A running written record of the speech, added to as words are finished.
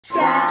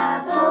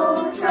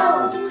Travel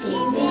Trolls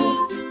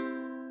TV.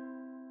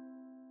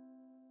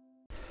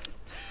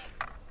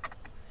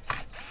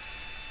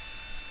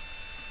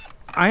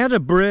 I had a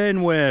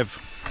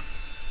brainwave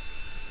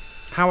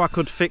how I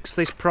could fix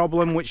this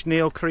problem which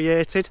Neil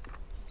created.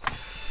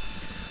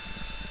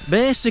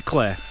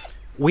 Basically,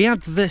 we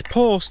had the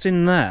post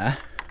in there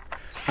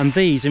and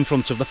these in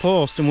front of the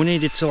post, and we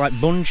needed to like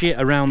bungee it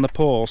around the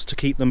post to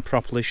keep them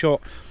properly shut.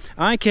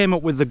 I came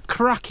up with the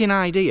cracking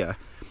idea,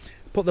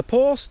 put the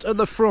post at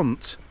the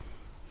front,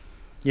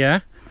 yeah,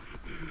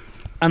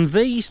 and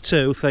these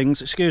two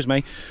things, excuse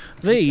me,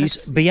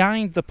 these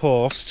behind the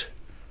post.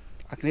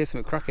 I can hear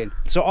something cracking.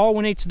 So all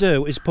we need to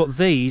do is put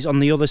these on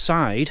the other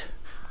side.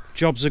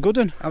 Job's a good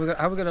one. How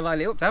are we going to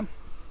line it up, Dan?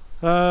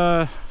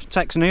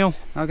 Text Neil.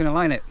 How are we going to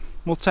line it?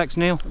 We'll text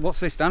Neil. What's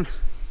this, Dan?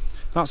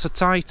 That's a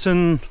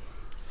Titan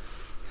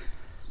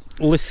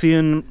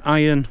lithium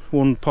iron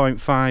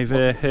 1.5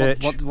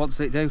 AH. What does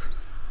it do?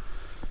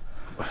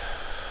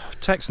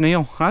 Text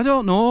Neil. I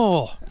don't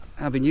know.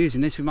 I've been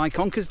using this with my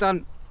conkers,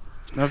 Dan.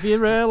 Have you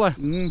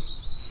really?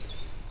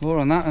 More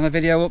on that and a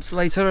video up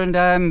later,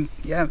 and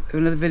yeah,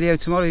 another video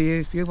tomorrow.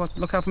 You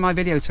look out for my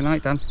video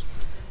tonight, Dan.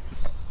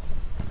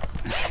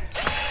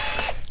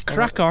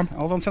 Crack on.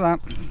 Hold on to that.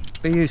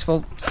 Be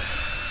useful.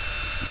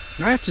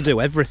 I have to do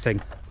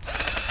everything.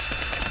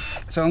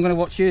 So I'm going to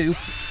watch you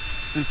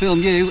and film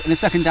you in a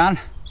second, Dan.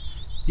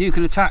 You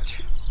can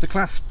attach the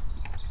clasp.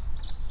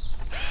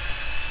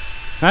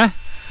 Huh?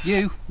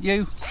 You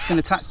can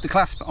attach the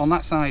clasp on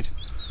that side.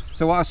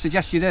 So what I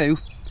suggest you do,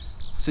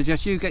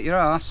 you get your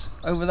ass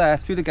over there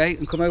through the gate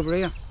and come over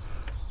here.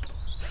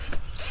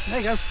 There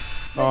you go.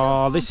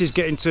 Oh, this is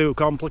getting too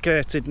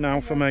complicated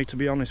now for me, to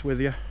be honest with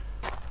you.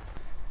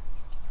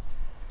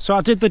 So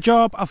I did the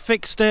job, I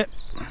fixed it.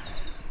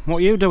 What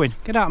are you doing?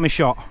 Get out of my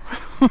shot.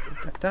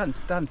 Dan.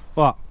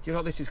 What? Do you know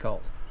what this is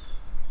called?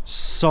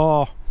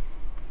 Saw.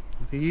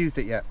 Have you used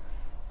it yet?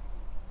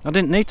 I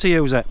didn't need to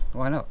use it.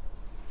 Why not?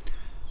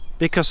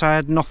 Because I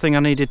had nothing I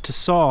needed to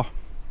saw.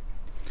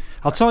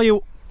 I'll tell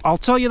you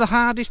the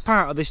hardest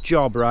part of this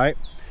job, right?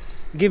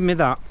 Give me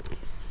that.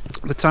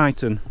 The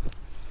Titan.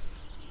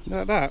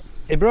 Like that?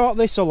 He brought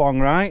this along,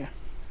 right?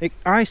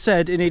 I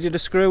said he needed a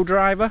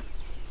screwdriver,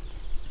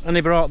 and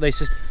he brought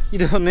this. You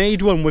don't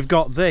need one, we've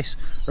got this,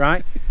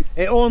 right?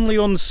 It only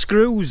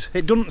unscrews,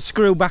 it doesn't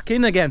screw back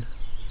in again.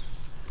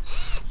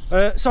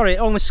 Sorry, it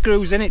only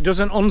screws in, it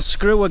doesn't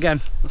unscrew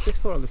again. What's this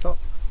for on the top?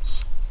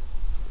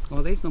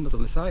 Oh, these numbers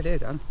on the side here,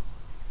 Dan.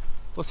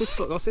 What's this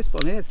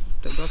one here?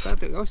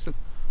 What's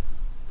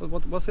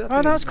that?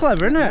 Oh, that's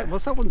clever, isn't it?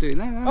 What's that one doing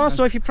there? Oh,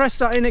 so if you press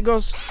that in, it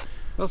goes...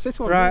 What's this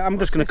one? Right, I'm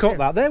just going to cut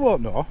that. They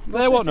won't know.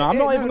 They won't know. I'm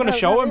not even going to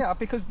show them. Yeah,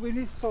 because we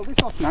need to sort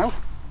this off now.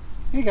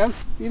 Here you go.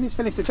 You need to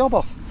finish the job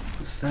off.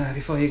 Just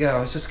before you go, I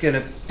was just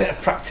getting a bit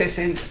of practice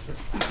in.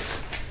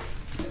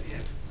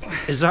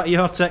 Is that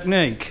your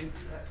technique?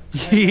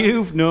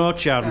 You've no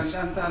chance.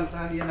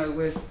 Dan, you know,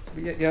 we're...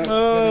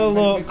 Oh,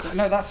 look.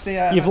 No, that's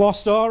the... You've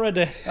lost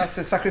already. That's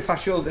the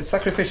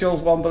sacrificial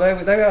one,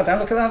 but there we are, Dan.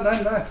 Look at that,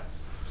 Dan, there.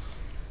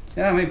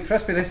 Yeah, I'm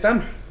impressed with this,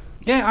 Dan.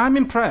 Yeah, I'm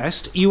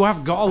impressed. You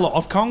have got a lot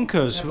of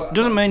conkers. Yeah,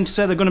 doesn't mean to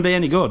say they're going to be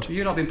any good.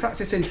 You've not been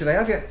practising today,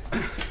 have you?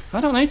 I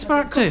don't need to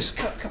practice.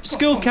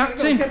 School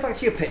captain. Get back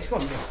to your pitch. Go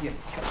on.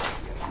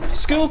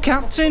 School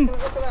captain.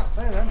 Look at that.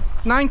 There, then.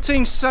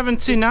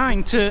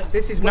 1979 to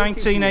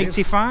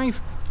 1985.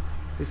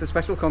 This is a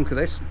special conker,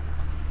 this.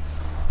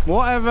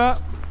 Whatever.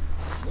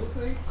 We'll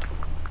see.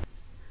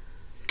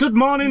 Good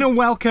morning and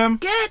welcome.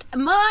 Good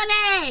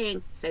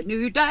morning! It's a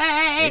new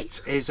day.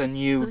 It is a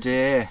new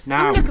day.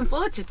 Now, I'm looking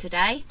forward to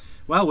today.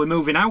 well, we're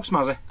moving house,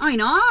 Mazzy. I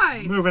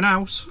know. Moving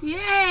house.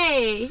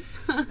 Yay!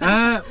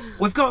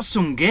 We've got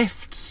some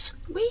gifts.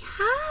 We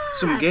have.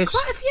 Some gifts.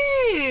 Quite a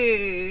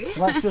few.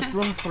 Let's just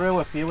run through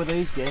a few of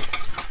these gifts.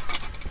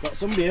 Got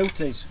some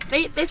beauties.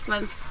 This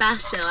one's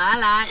special. I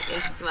like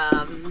this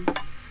one.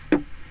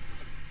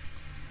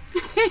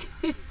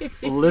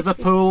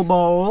 Liverpool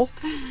bowl.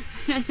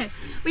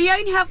 We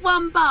only have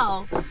one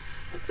bowl,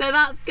 so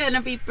that's going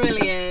to be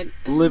brilliant.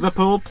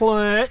 Liverpool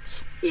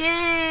plate.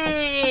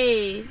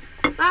 Yay!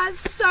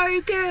 That's so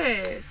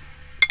good.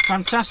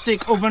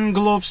 Fantastic oven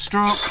gloves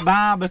stroke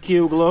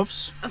barbecue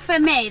gloves. For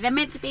me, they're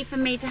meant to be for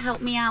me to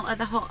help me out of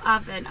the hot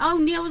oven. Oh,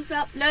 Neil's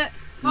up, look,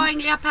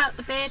 finally up out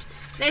the bed.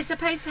 They're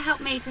supposed to help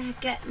me to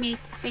get me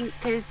think,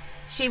 because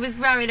she was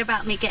worried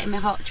about me getting my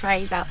hot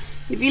trays out.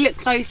 If you look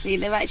closely,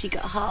 they've actually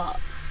got hearts.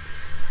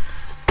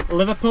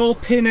 Liverpool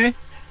pinny.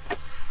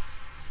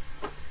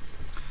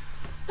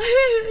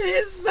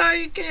 It's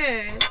so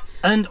good.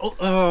 And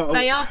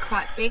They are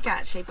quite big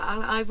actually, but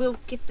I will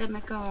give them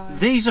a go.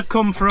 These have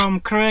come from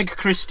Craig,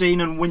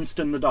 Christine and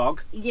Winston the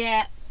dog.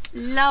 Yeah,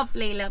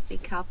 lovely, lovely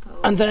couple.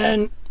 And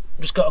then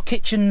just got a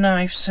kitchen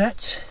knife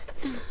set.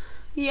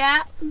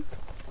 Yeah.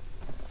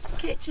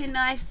 Kitchen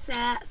knife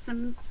set,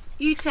 some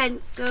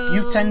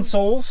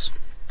utensils.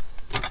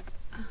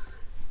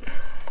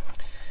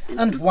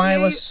 And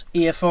wireless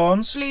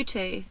earphones.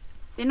 Bluetooth.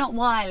 They're not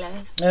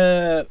wireless.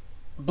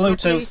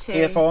 Bluetooth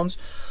earphones.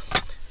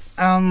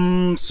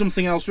 And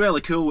something else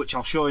really cool, which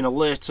I'll show in a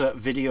later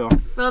video.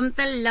 From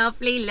the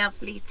lovely,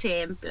 lovely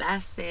Tim,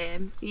 bless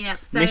him.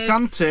 Yep. So, Miss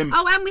and Tim.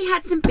 Oh, and we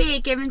had some beer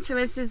given to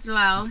us as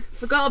well.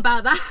 Forgot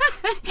about that.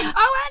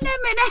 Oh,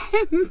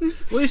 and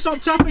M&Ms. Will you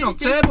stop tapping on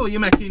table? You're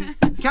making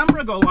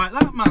camera go like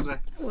that, Mazzy.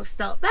 We'll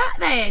stop that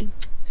then.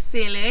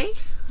 Silly.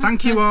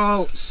 Thank you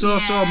all so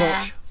Yeah.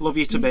 much. Love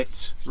you to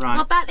bits. Right.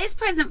 What about this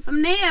present from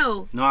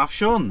Neil? No, I've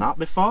shown that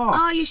before.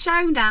 Oh, you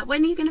shown that.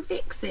 When are you going to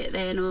fix it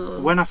then? Or?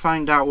 When I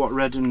find out what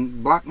red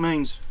and black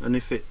means and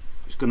if it's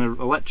going to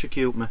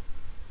electrocute me,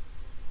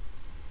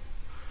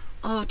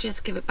 Oh,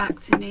 just give it back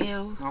to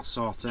Neil. I'll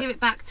sort Give it. it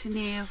back to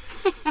Neil.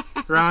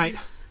 Right.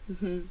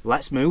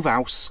 Let's move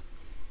house.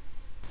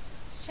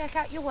 Let's check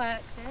out your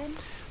work then.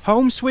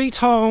 Home sweet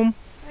home.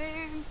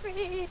 Home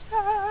sweet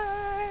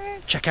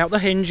home. Check out the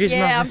hinges,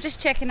 Yeah, Mazzy. I'm just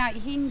checking out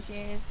your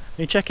hinges.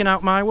 You're checking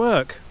out my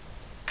work?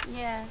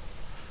 Yeah.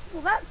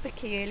 Well, that's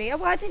peculiar.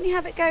 Why didn't you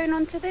have it going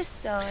on to this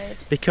side?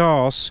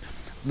 Because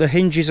the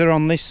hinges are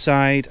on this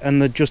side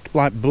and they just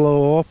like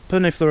blow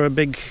open if they're a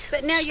big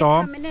But now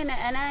storm. you're coming in at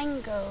an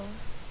angle.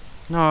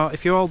 No,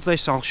 if you hold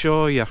this, I'll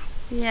show you.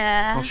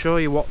 Yeah. I'll show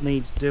you what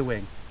needs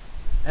doing.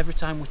 Every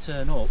time we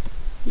turn up,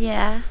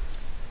 Yeah.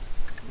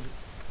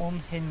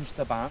 unhinge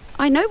the back.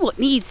 I know what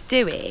needs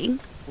doing.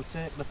 We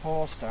take the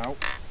post out.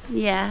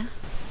 Yeah.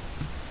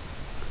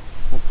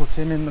 We'll put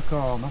him in the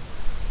corner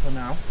for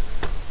now.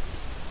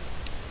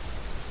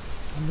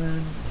 And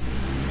then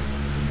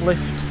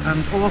lift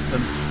and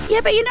open.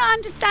 Yeah, but you're not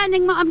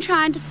understanding what I'm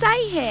trying to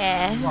say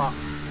here. What?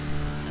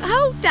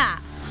 Hold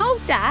that.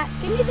 Hold that.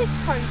 Give me this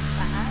post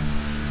back.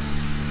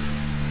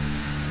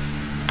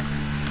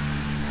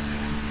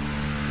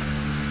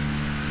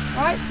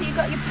 Right, so you've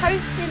got your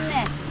post in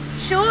there.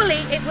 Surely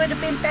it would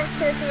have been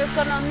better to have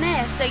gone on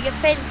there so your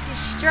fence is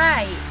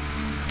straight.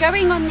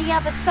 Going on the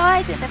other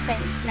side of the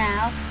fence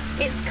now,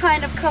 it's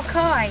kind of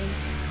cockeyed.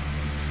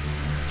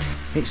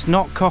 It's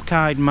not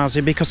cockeyed,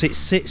 Mazzy, because it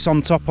sits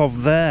on top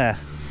of there.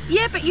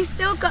 Yeah, but you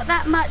still got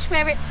that much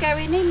where it's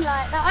going in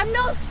like that. I'm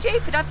not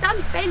stupid. I've done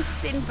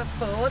fencing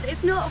before.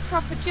 It's not a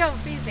proper job,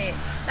 is it?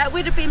 That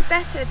would have been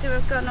better to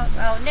have gone on.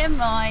 Oh, never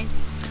mind.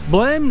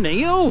 Blame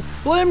Neil!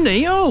 Blame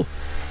Neil!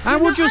 I You're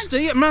would not just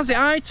eat. Mazzy,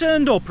 I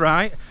turned up,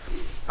 right?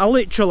 I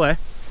literally,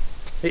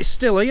 it's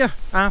still here,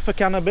 half a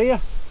can of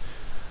beer.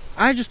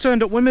 I just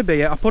turned up with my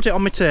beer, I put it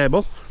on my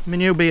table, my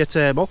new beer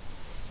table,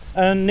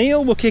 and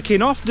Neil were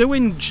kicking off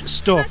doing Can I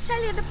stuff.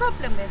 tell you the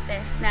problem with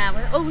this now?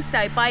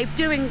 Also, by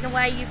doing the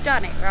way you've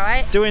done it,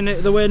 right? Doing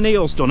it the way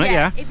Neil's done it,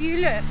 yeah? If you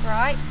look,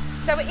 right?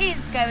 So it is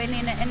going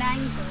in at an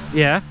angle.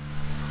 Yeah.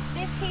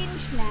 This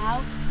hinge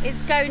now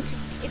is going to,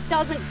 it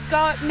doesn't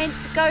go, meant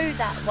to go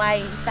that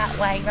way,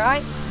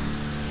 right?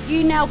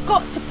 You now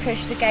got to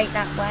push the gate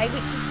that way,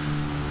 which is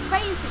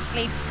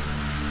basically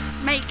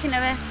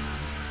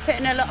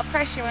putting a lot of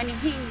pressure on your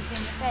hinge in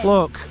the fence.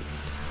 Look,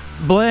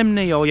 blame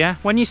Neil, yeah?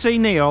 When you see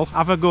Neil,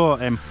 have a go at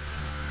him.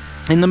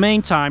 In the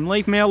meantime,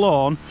 leave me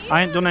alone. Do you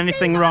I ain't done not see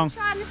anything what wrong.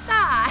 I'm trying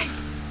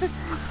to say?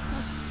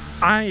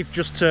 I've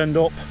just turned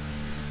up.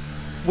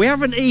 We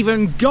haven't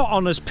even got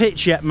on as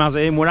pitch yet,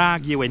 Mazzy, and we're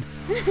arguing.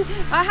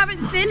 I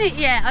haven't seen it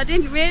yet. I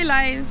didn't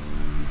realise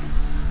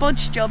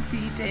bodge job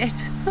you did.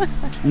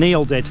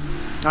 Neil did.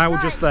 I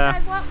was just there. So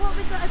what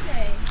we got to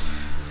do?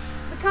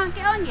 We can't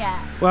get on yet.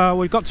 Well,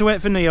 we've got to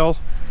wait for Neil.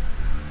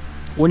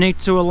 We need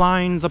to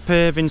align the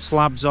paving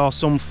slabs or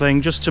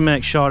something just to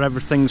make sure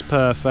everything's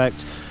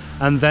perfect.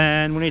 And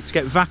then we need to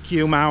get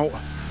vacuum out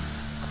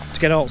to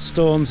get all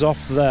stones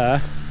off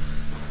there.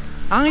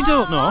 I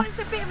don't know. It's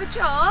a bit of a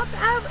job.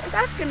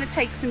 That's going to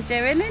take some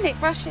doing, isn't it?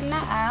 Brushing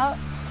that out.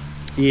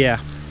 Yeah.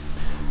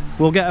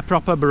 We'll get a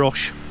proper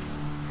brush.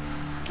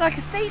 It's like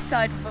a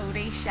seaside with all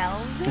these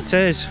shells. It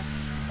is.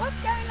 What's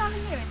going on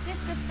here? Is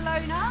this just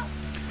blown up?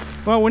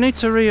 Well, we need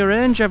to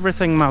rearrange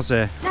everything,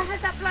 Mazzy. Now,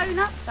 has that blown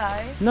up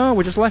though? No,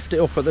 we just left it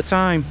up at the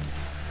time.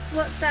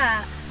 What's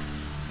that?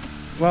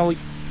 Well,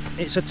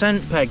 it's a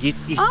tent peg. You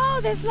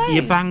There's loads.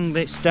 you bang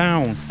this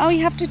down. Oh,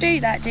 you have to do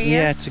that, do you?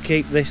 Yeah, to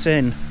keep this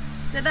in.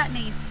 So that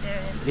needs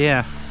doing.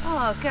 Yeah.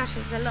 Oh gosh,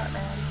 there's a lot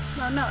there.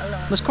 Well, not a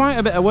lot. There's quite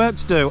a bit of work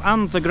to do,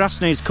 and the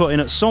grass needs cutting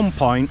at some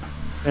point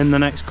in the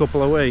next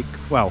couple of weeks.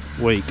 Well,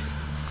 week.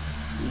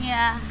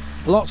 Yeah.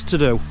 Lots to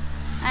do.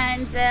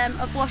 And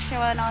a washer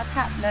on our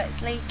tablet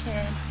is leaking.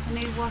 A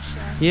new washer.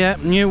 Yeah,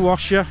 new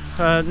washer.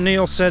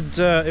 Neil said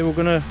he were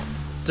going to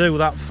do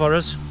that for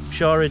us.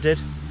 Sure he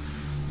did.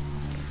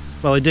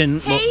 Well, he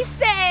didn't. He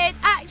said,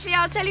 actually,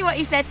 I'll tell you what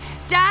he said.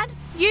 Dad,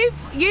 you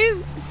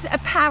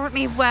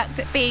apparently worked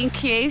at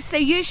B&Q, so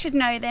you should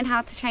know then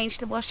how to change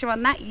the washer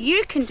on that.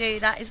 You can do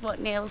that, is what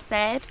Neil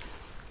said.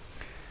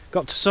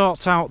 Got to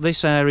sort out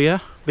this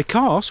area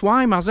because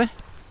why, Mazzy?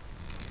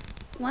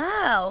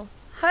 Well,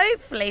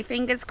 hopefully,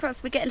 fingers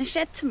crossed, we're getting a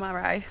shed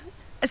tomorrow.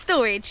 A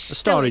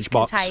storage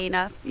box.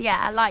 container.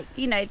 Yeah, like,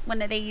 you know,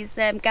 one of these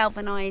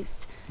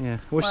galvanised. Yeah,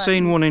 we've ones.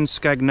 seen one in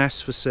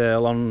Skegness for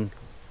sale on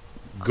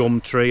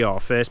Gumtree or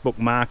Facebook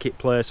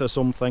Marketplace or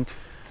something.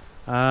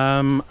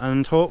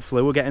 and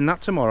hopefully we're getting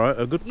that tomorrow at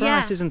a good price,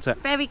 Yeah, isn't it?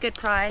 Very good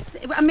price.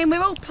 I mean,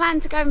 we're all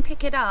planned to go and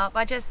pick it up.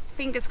 I just,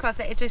 fingers crossed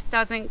that it just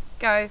doesn't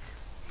go,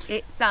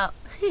 it's up.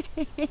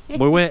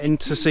 We're waiting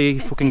to see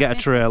if we can get a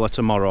trailer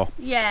tomorrow.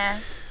 Yeah,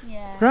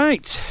 yeah.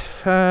 Right,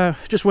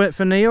 just wait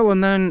for Neil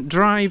and then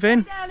drive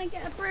in. Go down and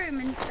get a broom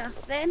and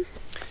stuff then.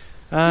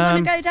 Do you want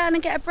to go down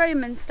and get a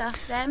broom and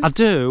stuff then? I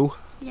do,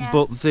 Yeah.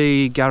 but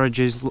the garage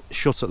is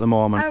shut at the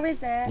moment. Oh, is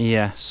it?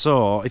 Yeah,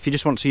 so if you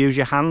just want to use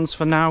your hands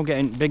for now,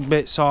 getting big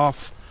bits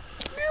off.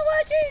 No,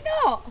 I do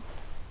not.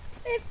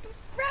 There's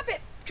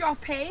rabbit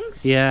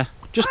droppings. Yeah,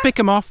 just pick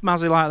them off,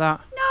 Mazzy, like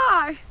that.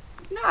 No,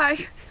 no.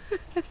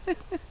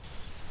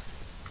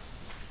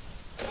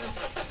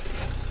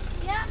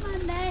 Yeah,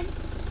 man, then.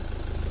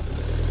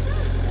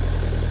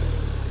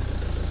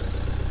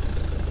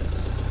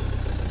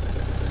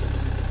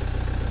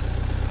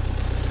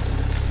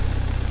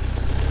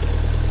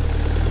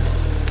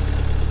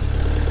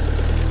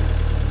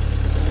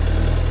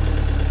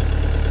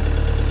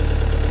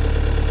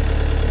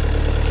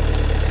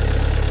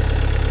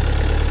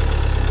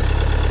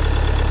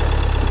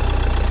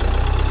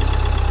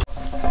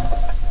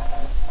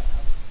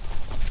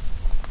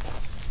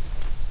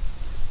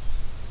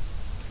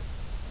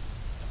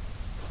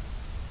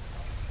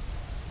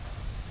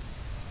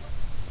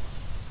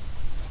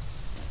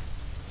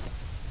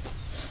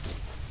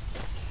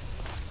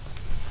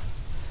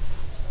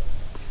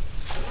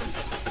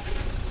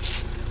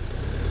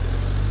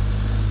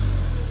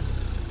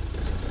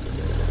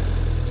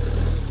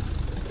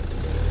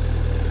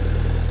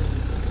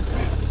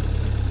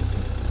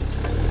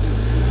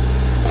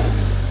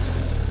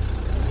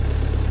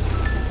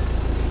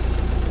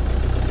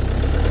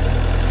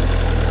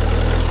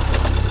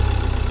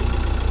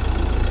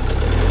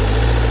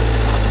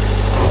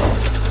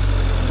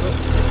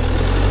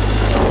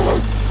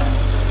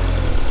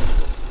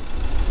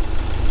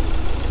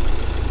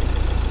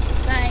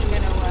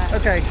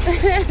 Okay. Right,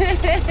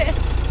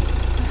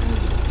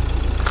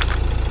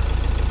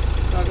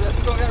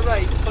 we've got to get a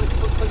rake, pull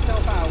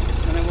yourself out,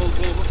 and then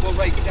we'll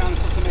rake it down and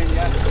put them in,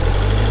 yeah?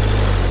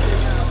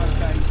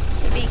 Okay.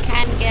 If he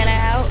can get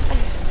out.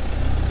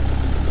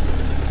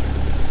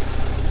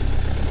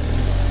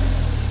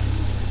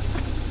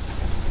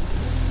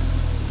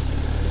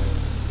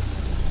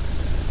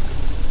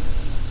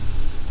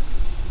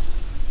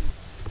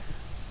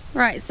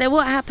 Right, so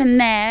what happened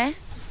there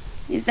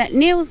is that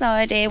Neil's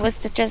idea was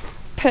to just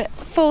put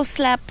 4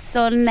 slabs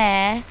on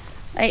there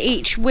at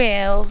each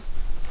wheel.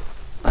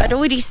 But I'd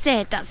already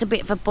said that's a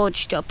bit of a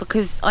bodge job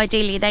because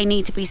ideally they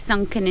need to be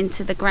sunken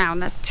into the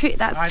ground. That's too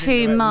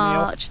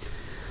much.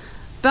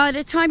 By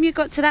the time you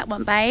got to that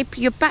one, babe,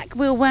 your back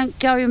wheel weren't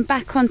going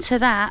back onto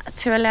that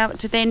to allow it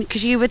to then,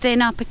 because you were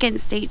then up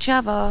against each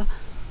other.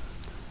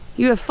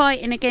 You were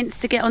fighting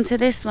against to get onto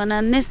this one,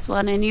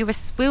 and you were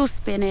wheel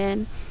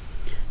spinning.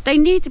 They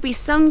need to be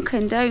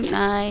sunken, don't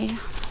they?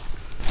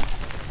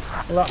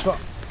 Well, that's what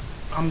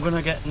I'm going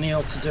to get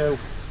Neil to do.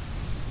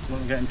 I'm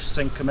going to get him to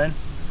sink them in.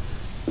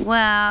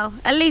 Well,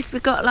 at least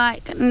we've got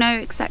know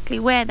exactly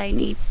where they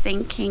need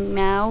sinking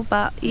now,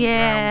 but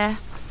yeah.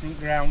 Think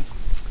ground.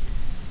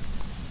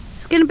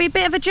 It's going to be a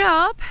bit of a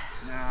job.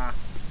 Nah.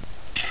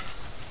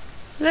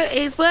 Look,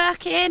 he's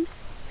working.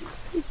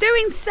 He's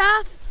doing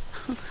stuff.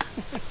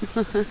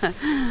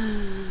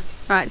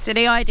 Right, so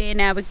the idea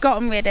now, we've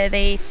gotten rid of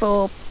the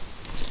four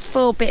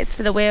bits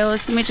for the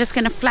wheels, and we're just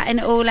going to flatten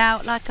it all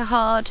out like a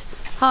hard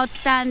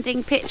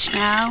standing pitch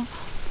now.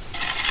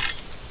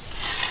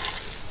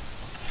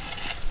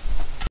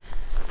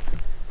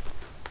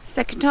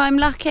 Second time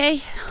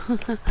lucky.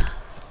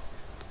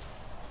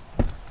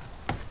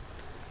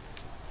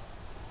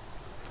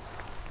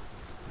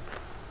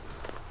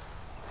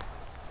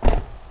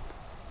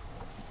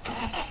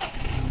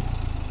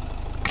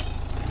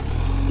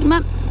 Come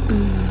on.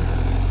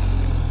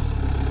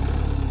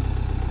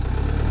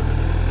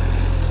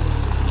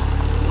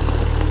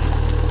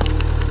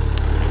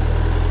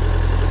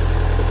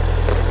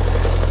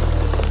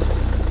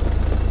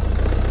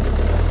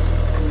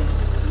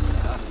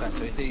 That's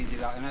better, it's easy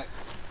that, isn't it?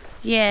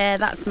 Yeah,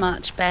 that's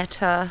much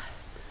better.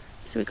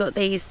 So we've got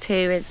these two,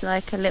 it's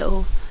like a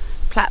little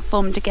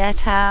platform to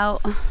get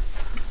out.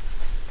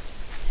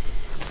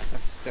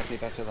 That's definitely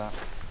better that.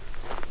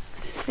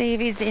 See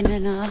if he's in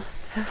enough.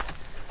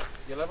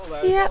 You're level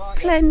there? Yep, Well,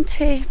 aren't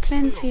you?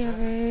 plenty of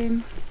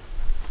room.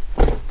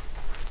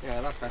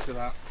 Yeah, that's better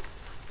that.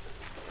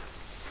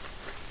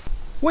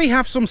 We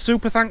have some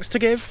super thanks to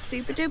give.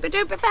 Super duper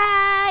duper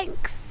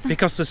thanks.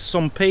 Because there's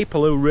some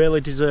people who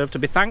really deserve to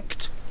be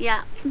thanked.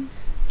 Yeah.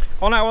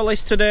 On our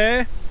list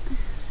today,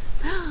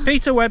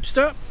 Peter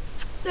Webster,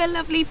 The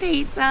lovely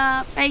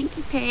pizza. Thank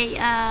you,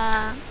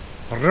 Peter.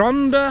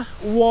 Rhonda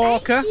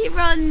Walker, Thank you,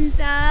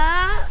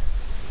 Rhonda.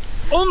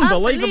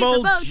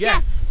 Unbelievable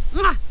Jeff,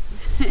 Mwah.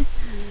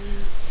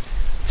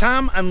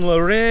 Tam and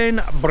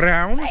Lorraine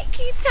Brown, Thank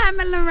you, Tam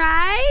and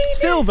Lorraine.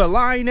 Silver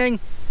Lining,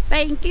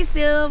 Thank you,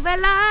 Silver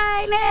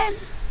Lining.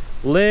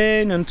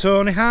 Lynn and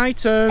Tony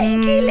Highton.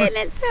 Thank you, Lynn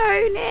and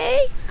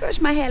Tony. Gosh,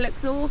 my hair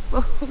looks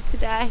awful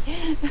today.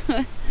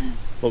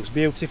 Looks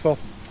beautiful.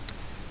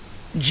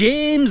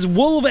 James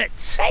Wolvett.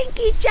 Thank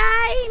you,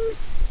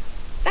 James.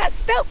 That's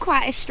spelled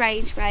quite a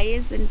strange way,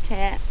 isn't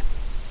it?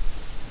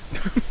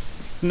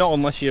 Not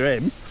unless you're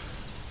him.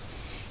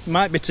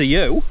 Might be to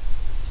you.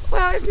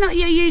 Well, it's not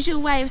your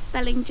usual way of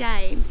spelling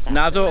James.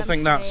 No, I don't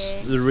think that's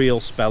the real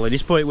spelling.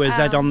 He's put it with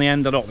a Z on the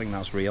end. I don't think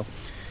that's real.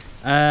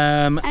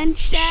 And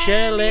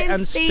Shirley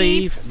and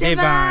Steve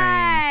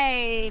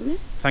Divine.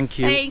 Thank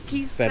you. Thank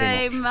you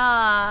so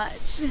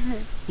much.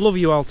 Love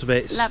you all to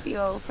bits. Love you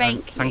all.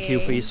 Thank you. Thank you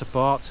for your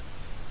support.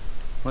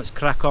 Let's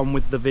crack on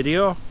with the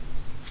video.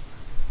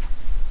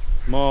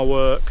 More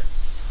work.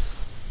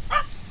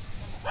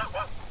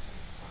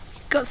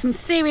 Got some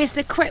serious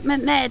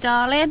equipment there,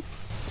 darling.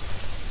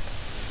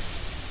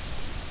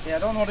 Yeah, I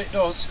don't know what it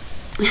does.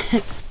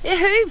 It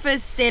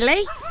hoovers,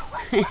 silly.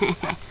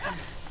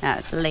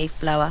 That's a leaf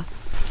blower.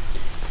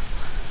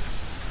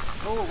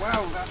 Oh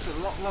wow, that's a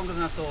lot longer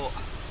than I thought.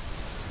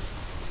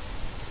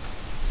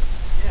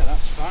 Yeah,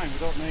 that's fine. We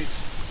don't need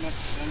much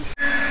extension.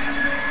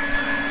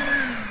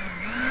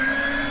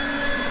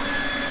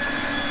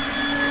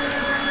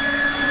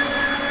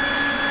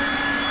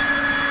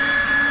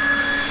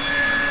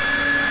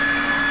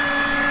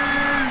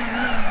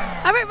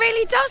 Oh, it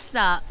really does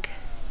suck.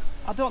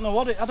 I don't know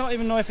what it. I don't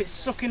even know if it's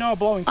sucking or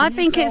blowing. I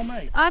think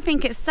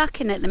it's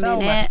sucking at the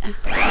minute.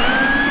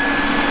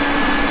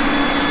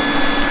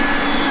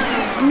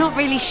 I'm not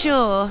really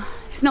sure.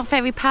 It's not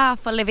very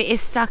powerful if it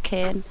is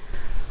sucking.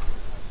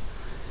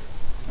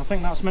 I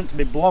think that's meant to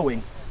be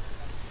blowing.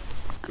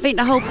 I think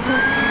the whole...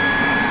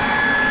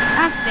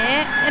 That's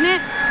it, isn't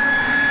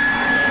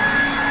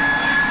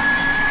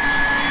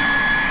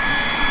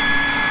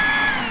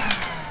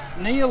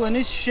it? Neil and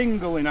his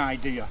shingling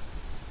idea.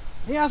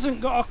 He hasn't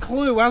got a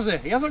clue, has he?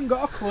 He hasn't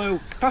got a clue.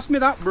 Pass me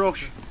that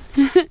brush.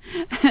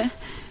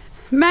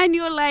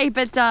 Manual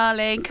labour,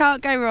 darling.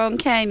 Can't go wrong,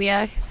 can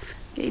you?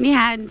 Getting your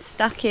hands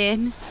stuck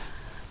in.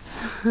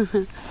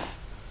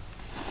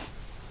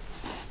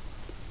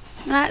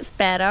 That's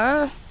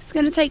better. It's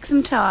going to take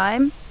some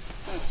time.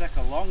 It's going to take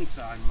a long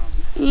time, man.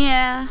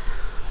 Yeah.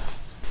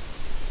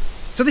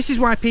 So this is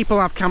why people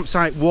have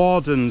campsite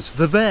wardens.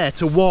 They're there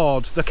to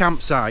ward the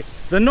campsite.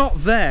 They're not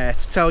there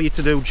to tell you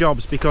to do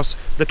jobs because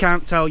they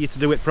can't tell you to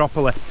do it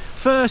properly.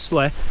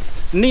 Firstly,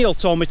 Neil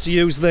told me to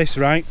use this,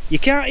 right? You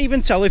can't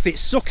even tell if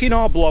it's sucking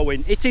or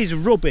blowing. It is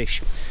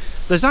rubbish.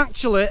 There's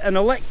actually an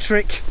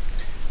electric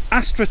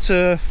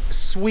AstroTurf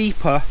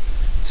sweeper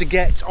to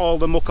get all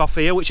the muck off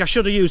here, which I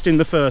should have used in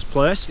the first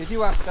place. Did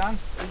you ask, Dan?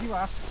 Did you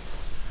ask?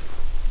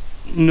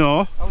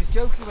 No. I was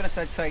joking when I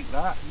said take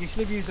that. You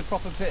should have used a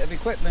proper bit of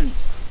equipment.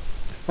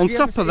 On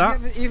top of that...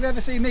 You've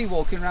ever seen me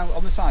walking around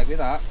on the site with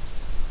that?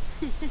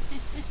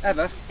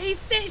 Ever? He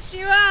stitched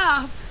you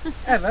up.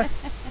 Ever?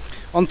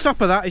 On top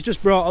of that, he's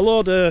just brought a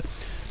load of...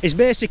 He's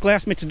basically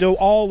asked me to do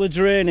all the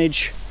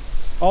drainage,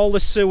 all the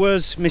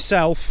sewers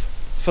myself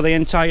for the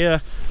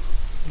entire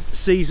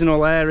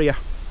seasonal area.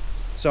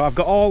 So I've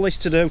got all this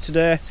to do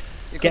today,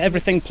 get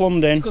everything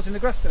plumbed in. You're cutting the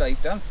grass today,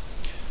 Dan?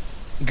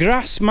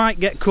 Grass might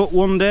get cut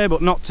one day,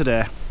 but not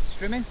today.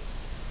 Strimming?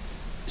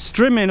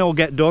 Strimming will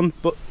get done,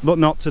 but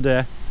not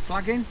today.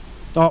 Flagging?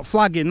 Oh,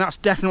 flagging, that's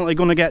definitely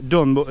going to get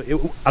done, but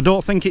I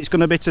don't think it's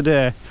going to be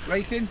today.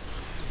 Raking?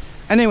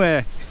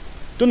 Anyway,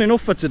 done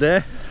enough for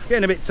today.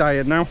 Getting a bit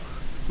tired now.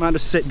 Might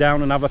just sit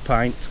down and have a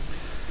pint.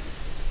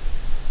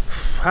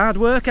 Hard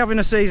work having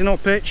a seasonal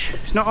pitch.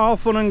 It's not all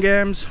fun and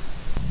games.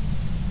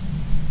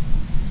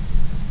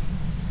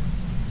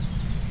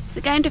 Is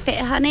it going to fit,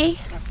 honey?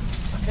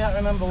 I can't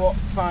remember what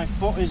 5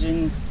 foot is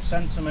in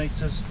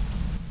centimetres.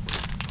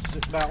 Is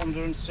it about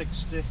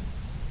 160?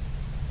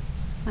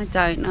 I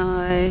don't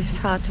know. It's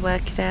hard to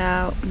work it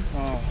out.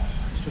 Oh,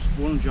 it's just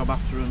one job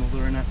after another,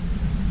 innit?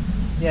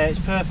 Yeah, it's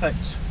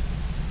perfect.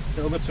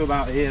 It'll go to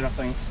about here, I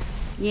think.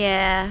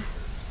 Yeah.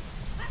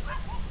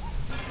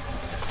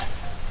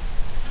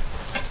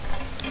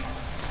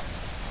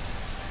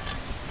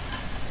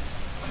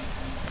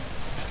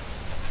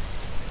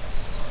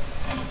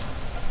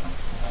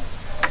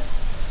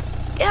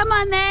 Come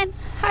on then,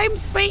 home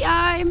sweet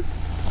home.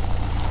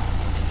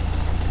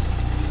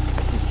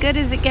 It's as good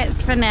as it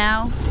gets for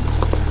now.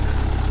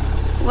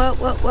 Whoa,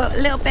 a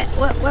little bit,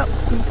 whoa.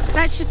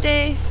 That should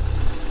do.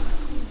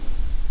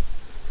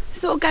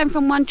 Sort of going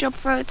from one job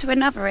to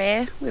another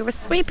here. We were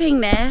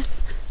sweeping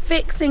this,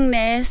 fixing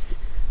this,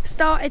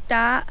 started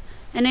that,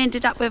 and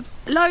ended up with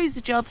loads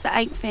of jobs that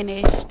ain't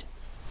finished.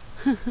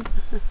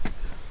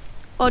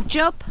 Odd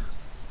job.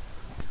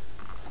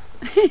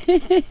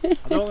 I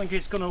don't think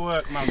it's going to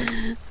work,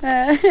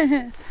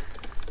 man.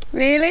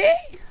 Really?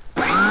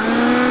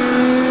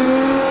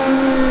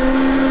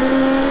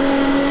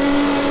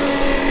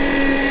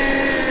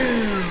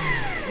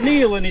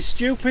 Neil and his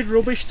stupid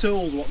rubbish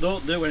tools what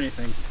don't do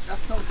anything.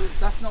 That's not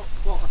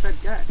what I said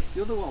get, it's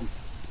the other one.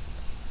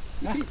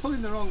 You keep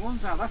pulling the wrong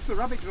ones out, that's for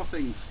rabbit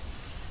droppings.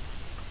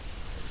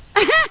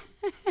 Have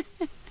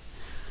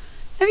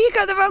you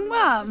got the wrong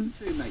one?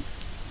 Listen to me.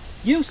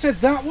 You said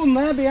that one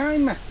there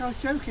behind me. I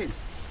was joking.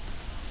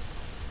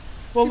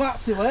 Well,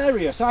 that's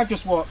hilarious. I've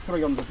just walked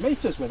 300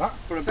 metres with that.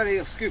 But I bet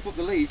he'll scoop up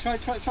the leaves. Try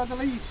the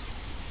leaves.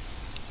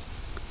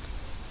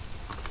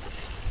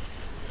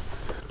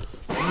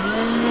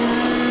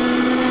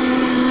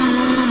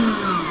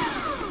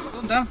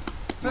 Done, Dan.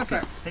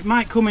 Perfect. It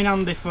might come in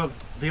handy for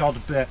the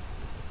odd bit.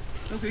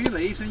 They'll do your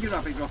leaves and your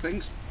rabbit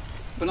droppings,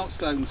 but not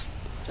stones.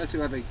 They're too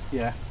heavy.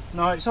 Yeah.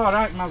 No, it's all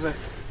right, Mazzy.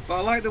 But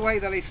I like the way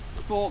that he's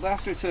brought the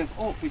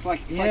AstroTurf up. It's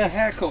like a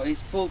haircut.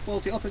 He's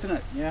brought it up, isn't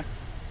it? Yeah.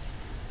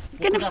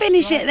 You're going to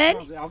finish it then?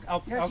 I'll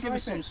give you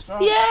some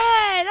stripes.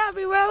 Yeah, that'd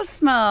be well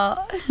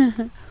smart.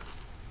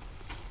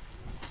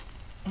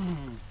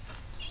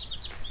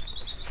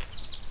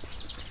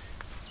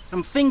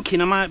 I'm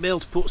thinking I might be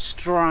able to put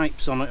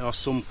stripes on it or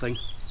something.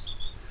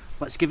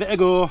 Let's give it a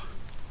go.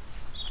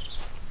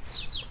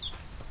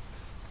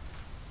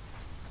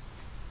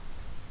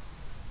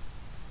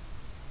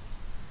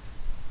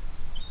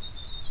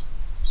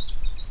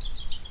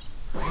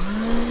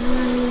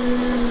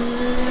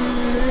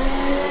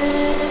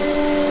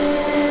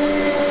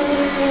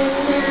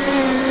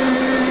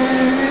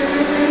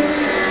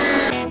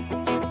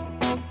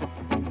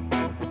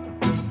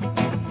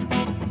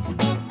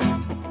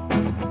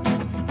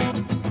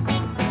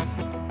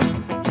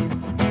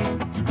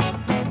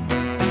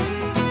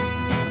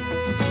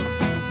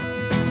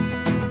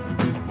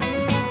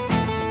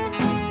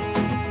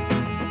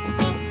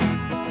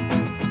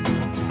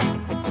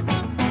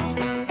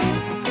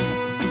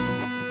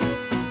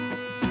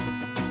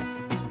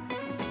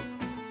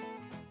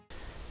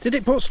 Did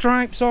it put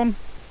stripes on?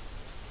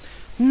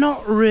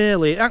 Not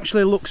really. It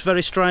actually looks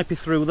very stripy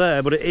through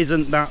there, but it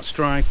isn't that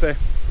stripy.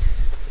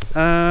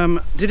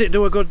 Did it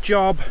do a good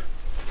job?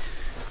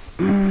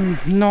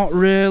 Not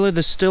really.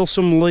 There's still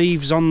some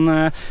leaves on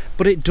there,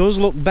 but it does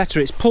look better.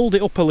 It's pulled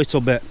it up a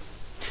little bit.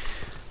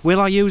 Will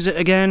I use it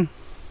again?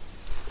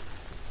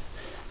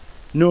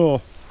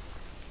 No.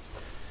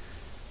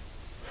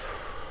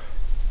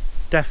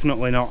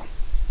 Definitely not.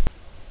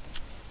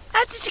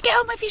 How did you get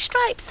on with your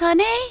stripes,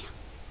 honey?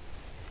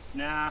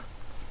 Nah.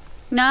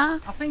 No?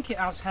 I think it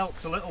has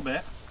helped a little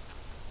bit.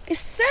 It's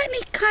certainly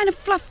kind of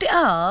fluffed it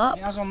up.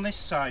 It has on this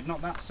side,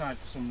 not that side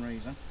for some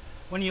reason.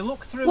 When you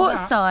look through What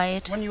that,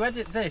 side? when you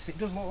edit this, it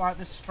does look like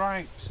there's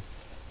stripes.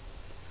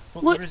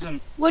 But What- there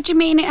isn't. What do you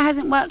mean it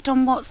hasn't worked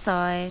on what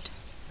side?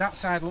 That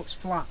side looks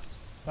flat.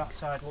 That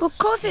side looks... Well, of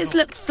course it's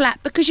looked flat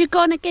because you've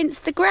gone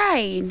against the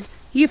grain.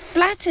 You've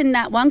flattened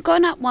that one,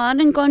 gone up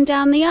one and gone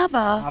down the other.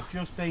 I've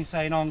just been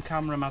saying on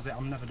camera, Mazzy,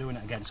 I'm never doing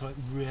it again, so it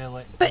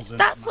really But doesn't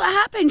that's what matter.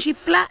 happens, you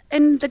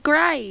flatten the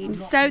grain, I'm not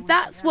so doing it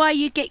that's again. why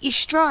you get your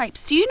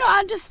stripes. Do you not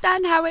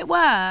understand how it I'm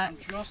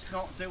works? just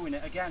not doing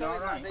it again,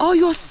 alright? Oh,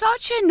 you're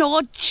such an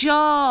odd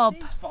job.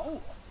 It's his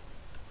fault.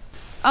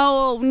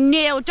 Oh,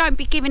 Neil, don't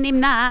be giving him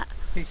that.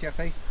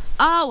 PCFE.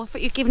 Oh, I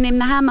thought you were giving him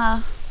the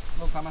hammer.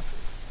 Look, hammer.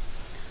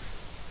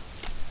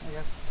 There you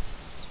go.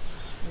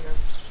 There you go.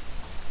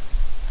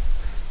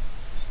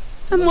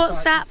 And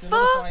what's that It's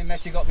another for? fine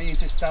mess you got me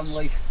into,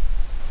 Stanley.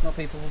 Not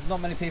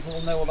many people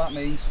will know what that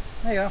means.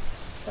 There you are.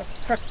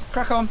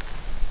 Crack on.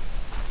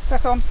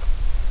 Crack on.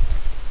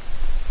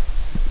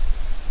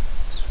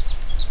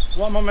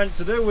 What am I meant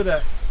to do with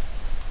it?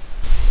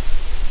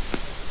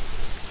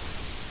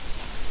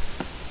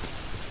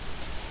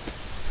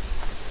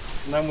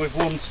 And then with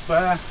one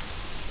spare.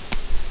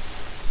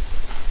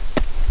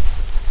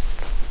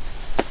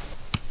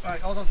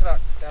 Right, hold on to that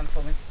down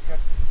for me.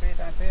 Be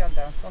down,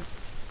 down. Come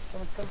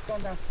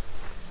on down.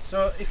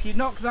 So if you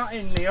knock that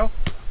in, Neil,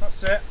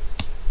 that's it.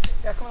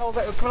 Yeah, come on,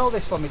 hold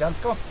this for me, Dan.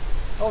 Come on.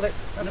 Hold it.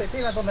 That's it.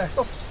 Be that on there.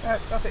 Go.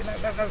 That's it. No.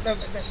 That's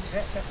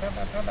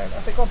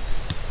it. Come on.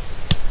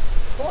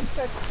 Come on.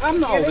 I'm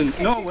not Yeah, holding.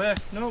 it's-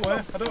 No way.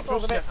 I don't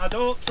trust you. I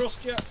don't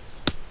trust you.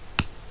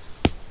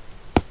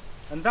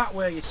 And that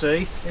way, you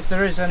see, if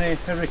there is any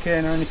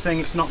hurricane or anything,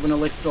 it's not going to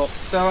lift up.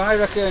 So I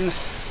reckon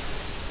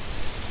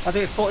I'll do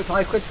it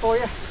 45 quid for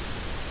you.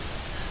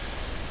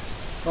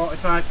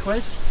 45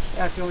 quid.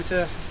 Yeah, if you want me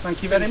to.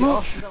 Thank you very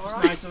finish it much. off. Is that It's all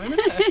right? nice of him,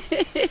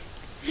 isn't it?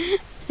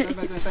 Who am I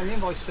going to send the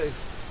invoice to?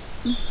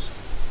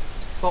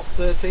 Top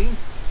 13.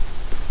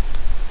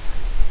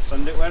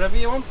 Send it wherever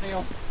you want,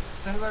 Neil.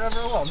 Send it wherever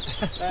I want.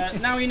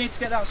 Now you need to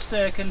get that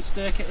stake and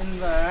stake it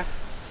in there.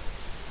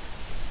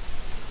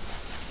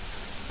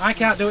 I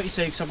can't do it, you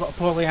see, because I've got a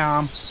poorly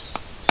arm.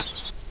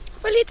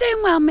 Well, you're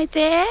doing well, my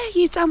dear.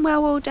 You've done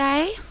well all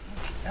day.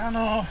 I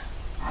know.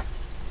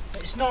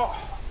 It's not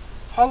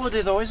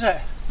holiday though, is it?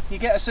 You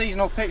get a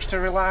seasonal pitch to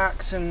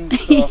relax and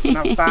stuff and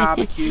have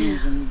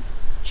barbecues and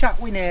chat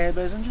with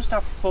neighbours and just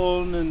have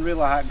fun and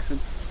relax, and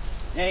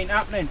it ain't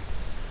happening.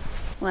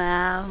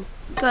 Well,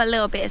 got a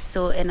little bit of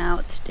sorting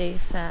out to do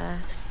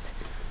first.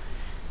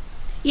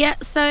 Yeah,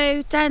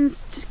 so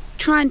Dan's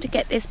trying to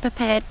get this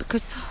prepared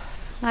because,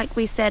 like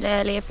we said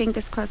earlier,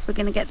 fingers crossed we're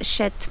going to get the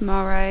shed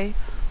tomorrow.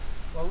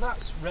 Well,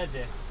 that's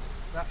ready.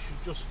 That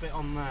should just fit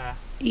on there.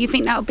 You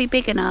think that would be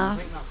big I enough?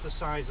 think that's the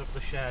size of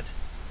the shed.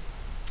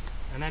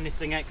 And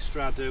anything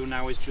extra I do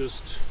now is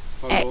just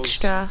for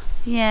Extra,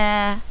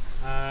 yeah.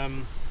 us.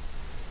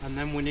 And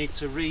then we need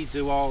to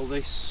redo all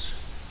this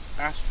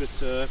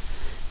AstroTurf.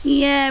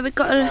 Yeah, we've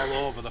got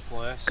all over the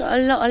place. got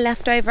a lot of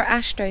leftover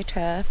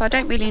astroturf. I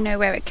don't really know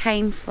where it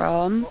came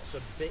from. Lots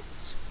of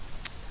bits.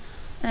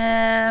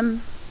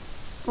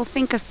 We'll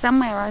think of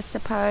somewhere, I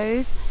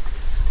suppose.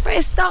 But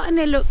it's starting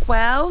to look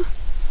well.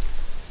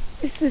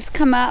 This has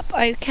come up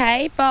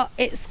okay, but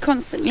it's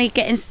constantly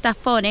getting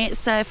stuff on it,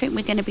 so I think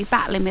we're going to be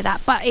battling with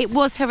that. But it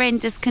was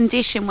horrendous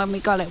condition when we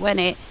got it, wasn't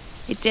it?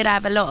 It did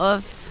have a lot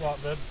of...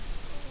 What,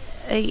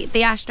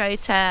 the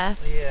astroturf.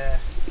 Yeah.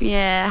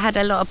 Yeah, had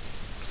a lot of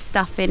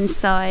stuff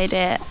inside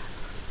it.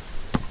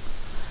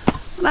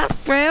 That's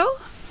brill.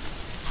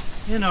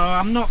 You know,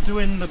 I'm not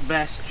doing the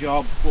best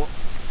job, but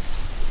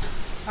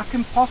I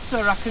can potter,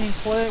 I can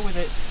play with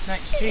it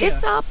next year.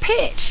 It's our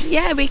pitch.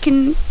 Yeah, we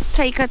can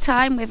take our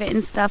time with it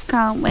and stuff,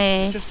 can't we?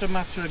 It's just a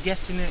matter of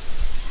getting it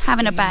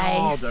Having a in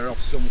base. order of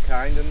some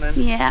kind, and then...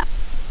 Yeah.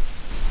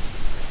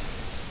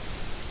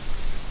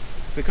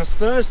 Because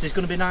Thursday's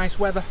going to be nice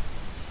weather.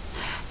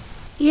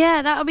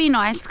 Yeah, that'll be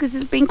nice because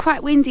it's been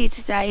quite windy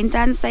today, and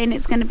Dan's saying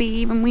it's going to be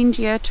even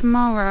windier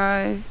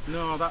tomorrow.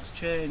 No, that's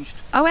changed.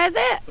 Oh, is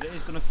it? But it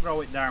is going to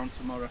throw it down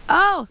tomorrow.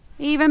 Oh,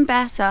 even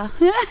better.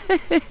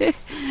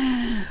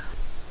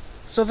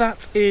 So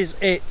that is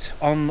it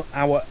on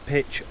our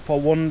pitch for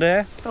one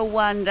day. For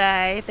one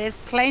day. There's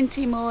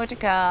plenty more to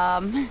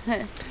come.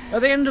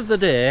 At the end of the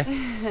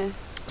day,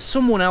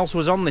 someone else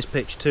was on this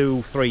pitch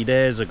 2-3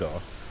 days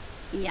ago.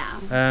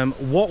 Yeah.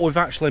 What we've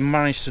actually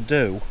managed to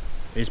do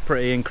is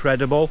pretty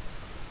incredible,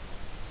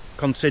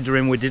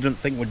 considering we didn't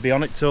think we'd be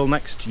on it till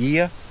next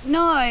year.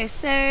 No,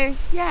 so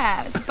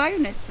yeah, it's a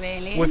bonus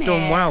really. We've isn't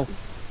done it? well.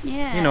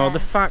 Yeah. You know,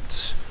 the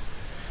fact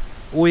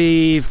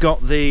we've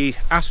got the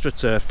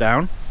AstroTurf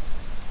down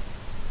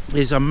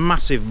is a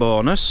massive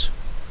bonus,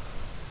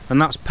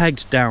 and that's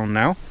pegged down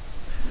now.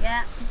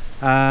 Yeah.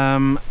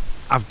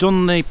 I've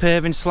done the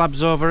paving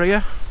slabs over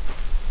here.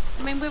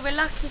 I mean, we were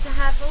lucky to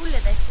have all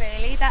of this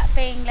really, that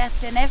being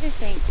left and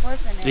everything,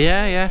 wasn't it?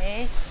 Yeah,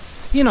 yeah.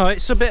 You know,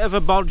 it's a bit of a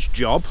bodge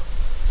job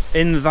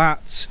in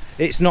that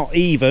it's not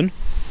even.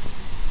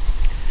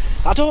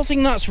 I don't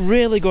think that's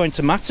really going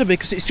to matter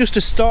because it's just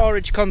a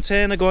storage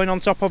container going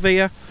on top of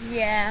here.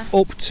 Yeah.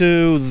 Up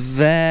to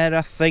there,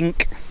 I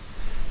think.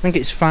 I think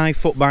it's 5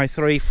 foot by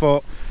 3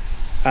 foot,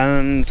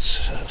 and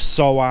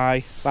so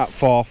high, about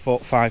 4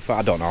 foot, 5 foot,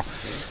 I don't know.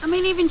 I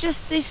mean, even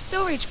just this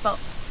storage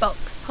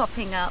box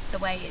popping up the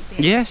way it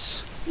did.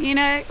 Yes. You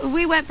know,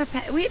 we weren't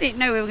prepared. We didn't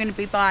know we were going to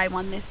be buying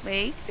one this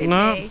week, did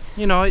No, we?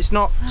 you know, it's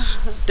not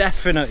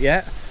definite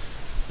yet.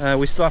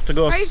 We still have to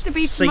go Supposed to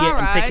be see tomorrow.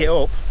 it and pick it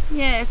up.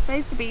 Yeah, it's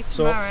supposed to be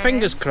tomorrow. So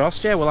fingers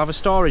crossed, yeah, we'll have a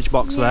storage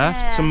box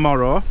there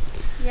tomorrow.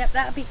 Yep,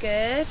 that'll be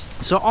good.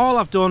 So all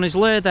I've done is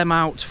lay them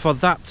out for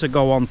that to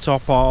go on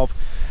top of,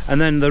 and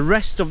then the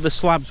rest of the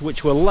slabs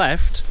which were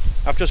left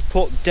I've just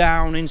put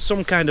down in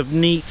some kind of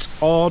neat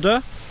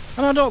order,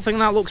 and I don't think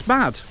that looks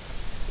bad.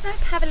 It's nice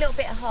to have a little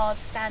bit of hard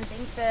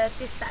standing for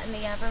this, that and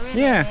the other, isn't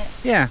it?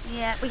 Yeah.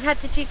 Yeah, we had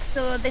to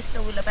jigsaw this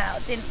all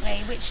about, didn't we?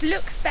 Which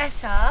looks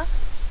better.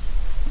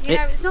 You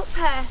know, it's not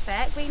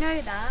perfect, we know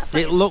that,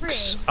 but it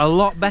looks a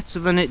lot better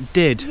than it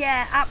did.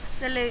 Yeah,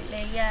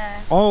 absolutely,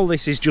 yeah. All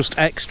this is just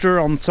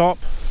extra on top,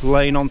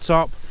 laying on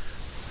top.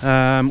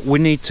 We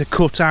need to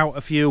cut out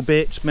a few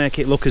bits, make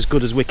it look as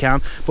good as we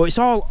can, but it's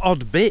all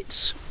odd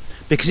bits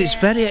because it's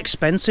very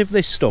expensive,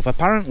 this stuff.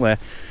 Apparently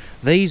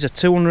these are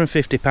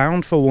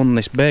 £250 for one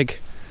this big.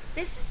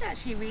 This is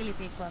actually a really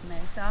big one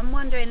though, so I'm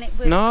wondering it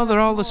would... No, they're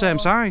all the same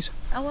size.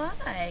 Oh, are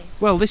they?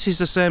 Well, this is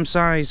the same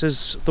size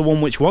as the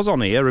one which was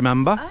on here,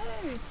 remember?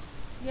 Oh,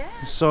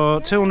 yeah. So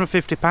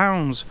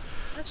 £250.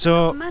 That's a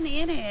lot of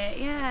money, innit?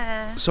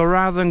 Yeah. So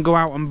rather than go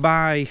out and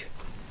buy,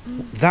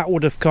 that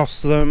would have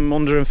cost them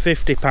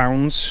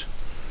 £150.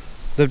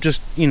 They're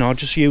just, you know,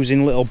 just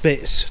using little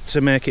bits to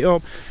make it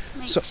up.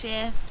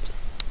 Makeshift.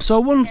 So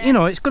one, you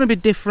know, it's going to be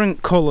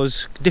different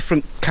colours,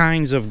 different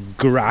kinds of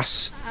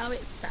grass. Oh,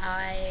 it's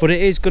fine. But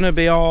it is going to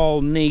be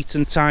all neat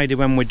and tidy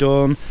when we're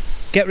done.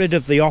 Get rid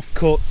of the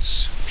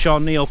offcuts. I'm sure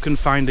Neil can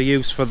find a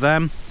use for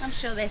them. I'm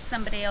sure there's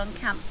somebody on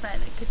campsite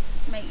that could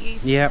make use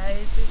of those, Yep.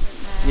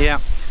 isn't there? Yeah.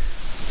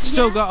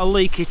 Still got a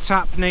leaky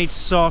tap, needs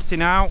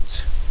sorting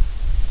out.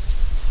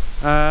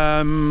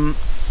 Some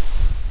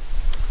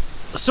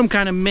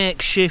kind of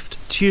makeshift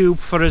tube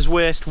for his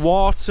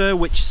wastewater,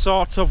 which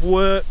sort of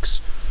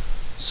works.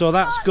 So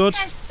that's good.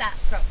 Test that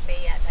properly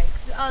yet though,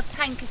 because our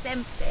tank is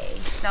empty,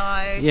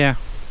 so Yeah.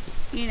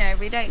 you know,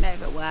 we don't know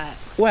if it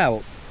works.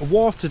 Well,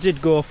 water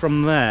did go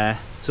from there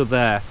to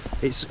there.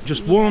 It's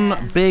just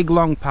one big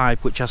long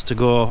pipe which has to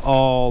go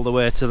all the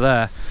way to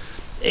there.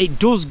 It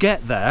does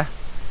get there.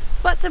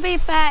 But to be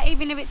fair,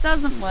 even if it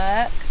doesn't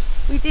work,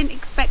 we didn't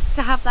expect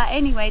to have that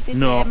anyway, did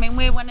we? I mean,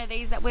 we're one of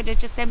these that would have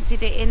just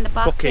emptied it in the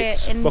bucket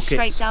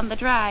straight down the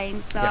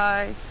drain,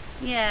 so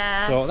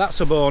yeah. So that's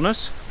a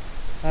bonus.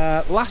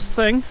 Last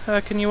thing,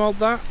 can you hold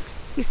that?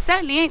 We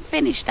certainly ain't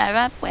finished though,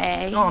 have we?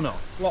 Oh no,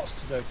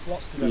 lots to do,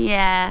 lots to do.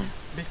 Yeah.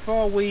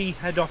 Before we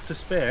head off to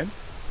Spain,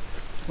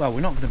 well,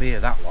 we're not going to be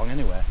here that long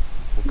anyway.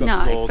 We've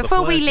got to go other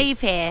before we places.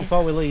 leave here.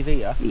 Before we leave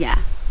here, Yeah.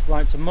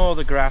 like to mow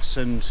the grass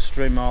and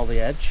trim all the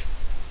edge.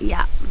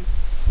 Yeah.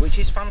 which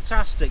is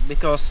fantastic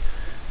because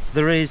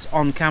there is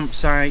on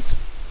campsite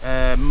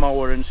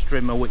mower and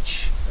strimmer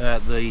which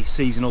the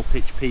seasonal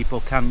pitch people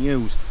can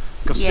use,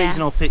 because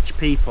seasonal pitch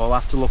people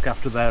have to look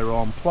after their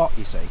own plot,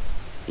 you see.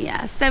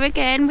 Yeah, so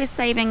again we're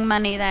saving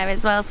money there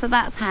as well, so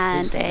that's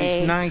handy.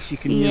 It's nice, you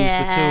can use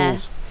the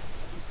tools.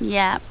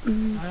 Yeah.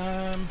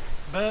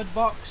 Bird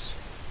box.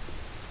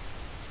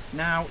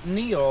 Now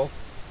Neil,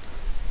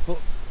 but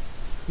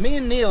me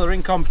and Neil are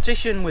in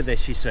competition with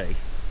this, you see.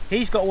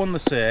 He's got one the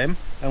same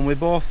and we're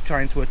both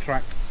trying to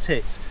attract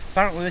tits.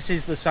 Apparently this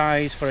is the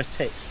size for a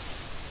tit.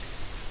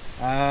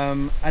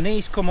 And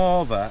he's come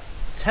over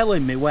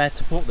telling me where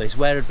to put this,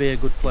 where would be a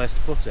good place to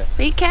put it.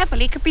 Be careful,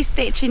 he could be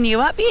stitching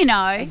you up, you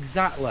know.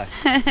 Exactly.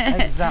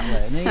 Exactly.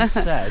 And he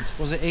said,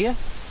 was it here?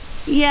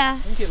 Yeah. I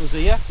think it was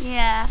here.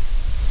 Yeah.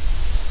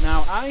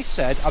 Now I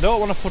said I don't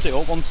want to put it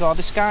up until I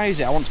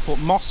disguise it. I want to put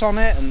moss on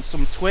it and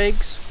some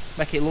twigs,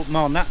 make it look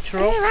more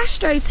natural. Yeah,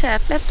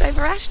 astroturf,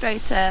 leftover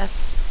astroturf.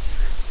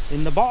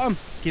 In the bottom,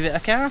 give it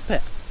a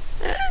carpet.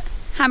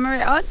 Hammer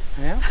it on.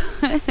 Yeah.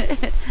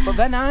 But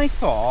then I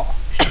thought,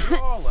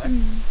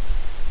 surely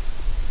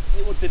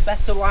it would be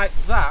better like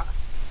that,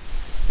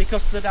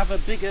 because they'd have a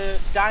bigger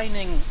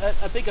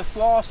a bigger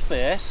floor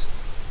space.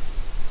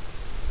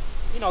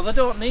 You know, they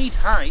don't need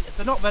height.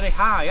 They're not very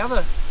high, are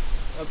they?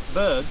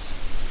 Birds.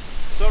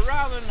 So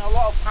rather than a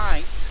lot of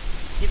height,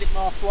 give it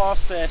more floor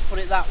space, put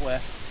it that way.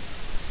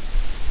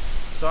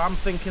 So I'm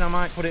thinking I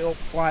might put it up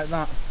like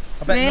that.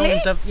 I bet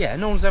really?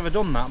 No one's ever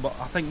done that, but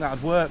I think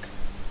that'd work.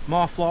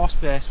 More floor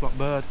space for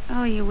bird.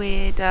 Oh, you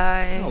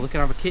weirdo. Oh, they can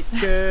have a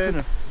kitchen,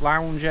 a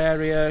lounge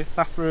area,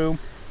 bathroom.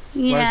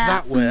 Yeah. Whereas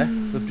that way,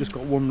 they've just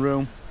got one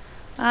room.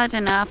 I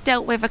don't know, I've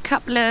dealt with a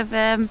couple of,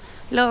 I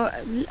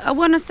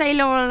want to say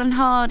Laurel and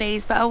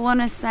Hardy's, but I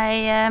want to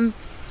say,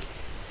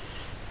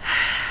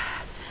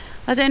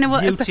 I don't know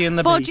what. Beauty and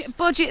the Beast.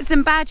 Budgets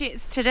and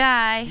badgets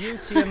today.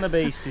 Beauty and the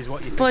Beast is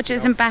what you think.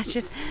 Budgets and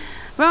badgets.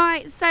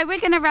 Right, so we're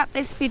going to wrap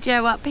this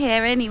video up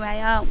here anyway,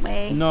 aren't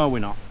we? No, we're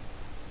not.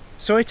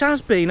 So it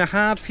has been a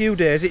hard few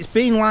days. It's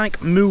been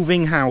like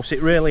moving house,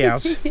 it really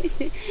has.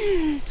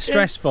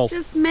 Stressful.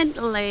 Just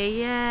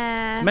mentally,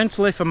 yeah.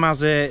 Mentally for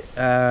Mazzy,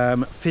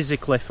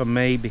 physically for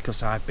me,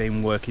 because I've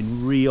been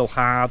working real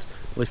hard,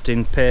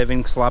 lifting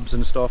paving slabs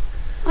and stuff.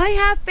 I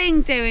have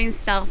been doing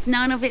stuff,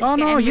 none of it's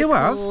getting recorded. You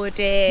have.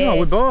 No,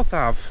 we both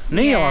have.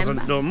 Neil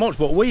hasn't done much,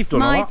 but we've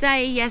done a lot. My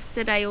day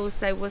yesterday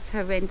also was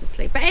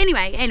horrendously. But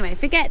anyway,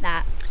 forget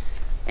that.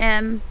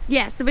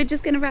 Yeah, so we're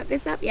just going to wrap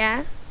this up,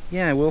 yeah?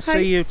 Yeah, we'll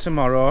see you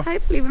tomorrow.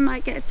 Hopefully we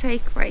might get a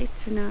takeaway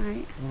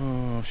tonight.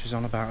 Oh, she's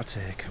on about a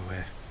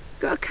takeaway.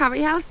 Got a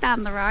curry house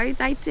down the road,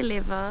 they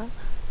deliver.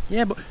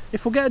 Yeah, but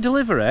if we get a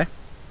delivery,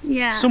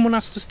 someone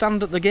has to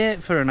stand at the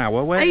gate for an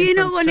hour. Are you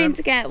not wanting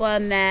to get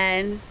one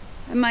then?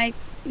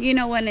 You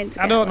not wanting to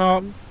get one? I don't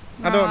know.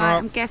 I don't know.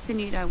 I'm guessing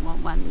you don't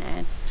want one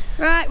then.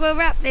 Right, we'll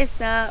wrap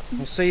this up.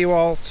 We'll see you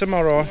all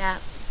tomorrow. Yeah.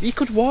 You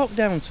could walk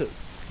down to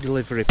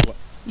delivery place.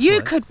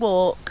 You could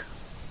walk.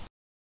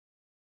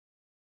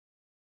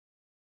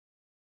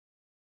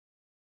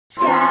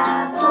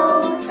 Scrabble.